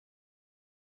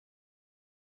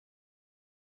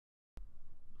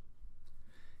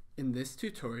In this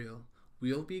tutorial,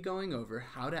 we'll be going over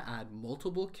how to add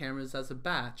multiple cameras as a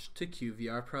batch to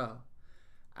QVR Pro.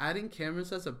 Adding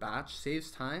cameras as a batch saves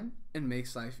time and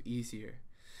makes life easier.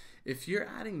 If you're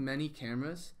adding many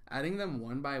cameras, adding them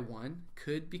one by one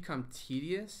could become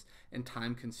tedious and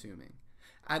time consuming.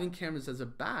 Adding cameras as a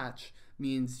batch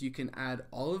means you can add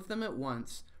all of them at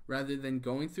once rather than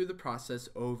going through the process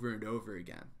over and over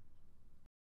again.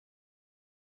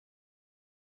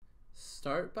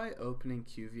 Start by opening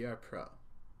QVR Pro.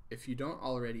 If you don't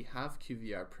already have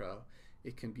QVR Pro,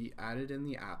 it can be added in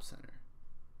the App Center.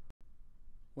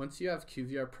 Once you have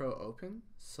QVR Pro open,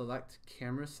 select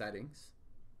Camera Settings.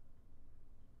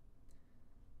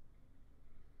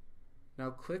 Now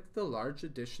click the large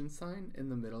addition sign in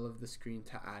the middle of the screen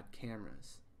to add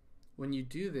cameras. When you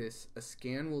do this, a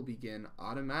scan will begin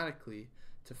automatically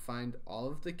to find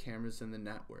all of the cameras in the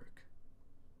network.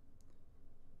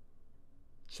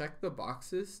 Check the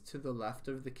boxes to the left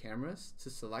of the cameras to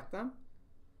select them,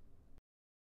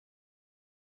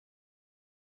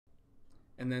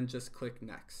 and then just click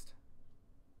Next.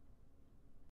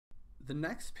 The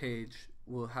next page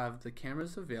will have the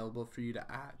cameras available for you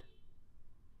to add.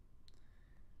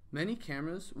 Many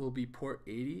cameras will be port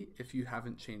 80 if you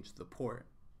haven't changed the port,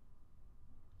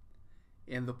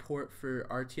 and the port for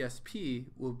RTSP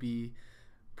will be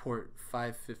port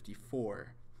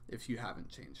 554 if you haven't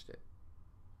changed it.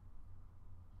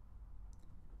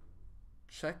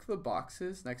 Check the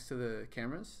boxes next to the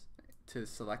cameras to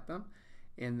select them,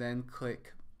 and then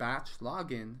click Batch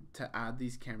Login to add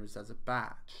these cameras as a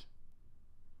batch.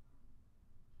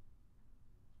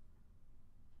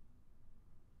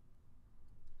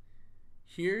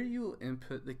 Here you will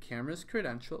input the camera's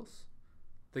credentials,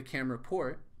 the camera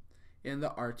port, and the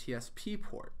RTSP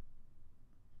port.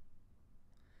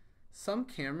 Some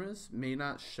cameras may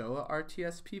not show a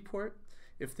RTSP port.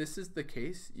 If this is the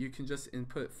case, you can just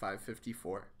input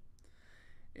 554.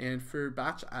 And for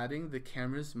batch adding, the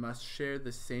cameras must share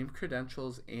the same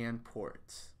credentials and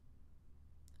ports.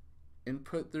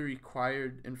 Input the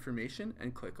required information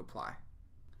and click Apply.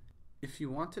 If you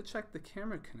want to check the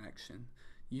camera connection,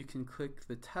 you can click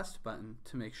the Test button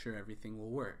to make sure everything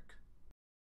will work.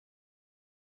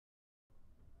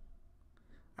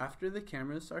 After the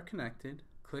cameras are connected,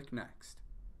 click Next.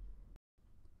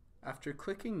 After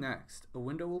clicking Next, a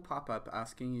window will pop up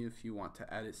asking you if you want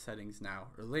to edit settings now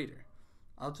or later.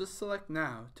 I'll just select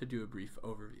Now to do a brief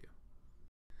overview.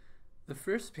 The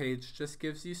first page just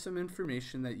gives you some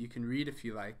information that you can read if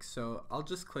you like, so I'll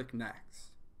just click Next.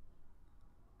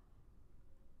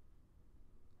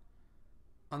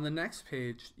 On the next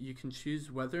page, you can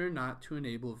choose whether or not to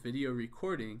enable video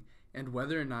recording and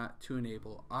whether or not to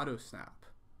enable AutoSnap.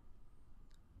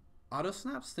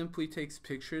 AutoSnap simply takes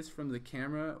pictures from the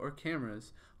camera or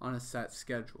cameras on a set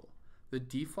schedule. The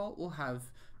default will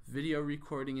have video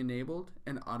recording enabled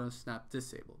and AutoSnap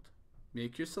disabled.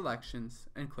 Make your selections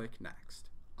and click Next.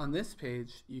 On this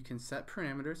page, you can set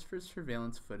parameters for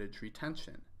surveillance footage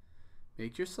retention.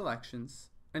 Make your selections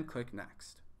and click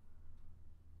Next.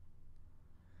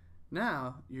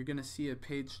 Now, you're going to see a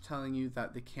page telling you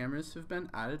that the cameras have been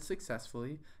added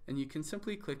successfully, and you can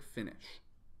simply click Finish.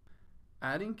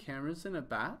 Adding cameras in a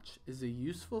batch is a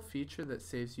useful feature that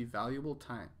saves you valuable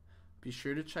time. Be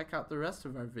sure to check out the rest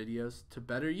of our videos to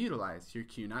better utilize your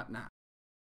QNAP now.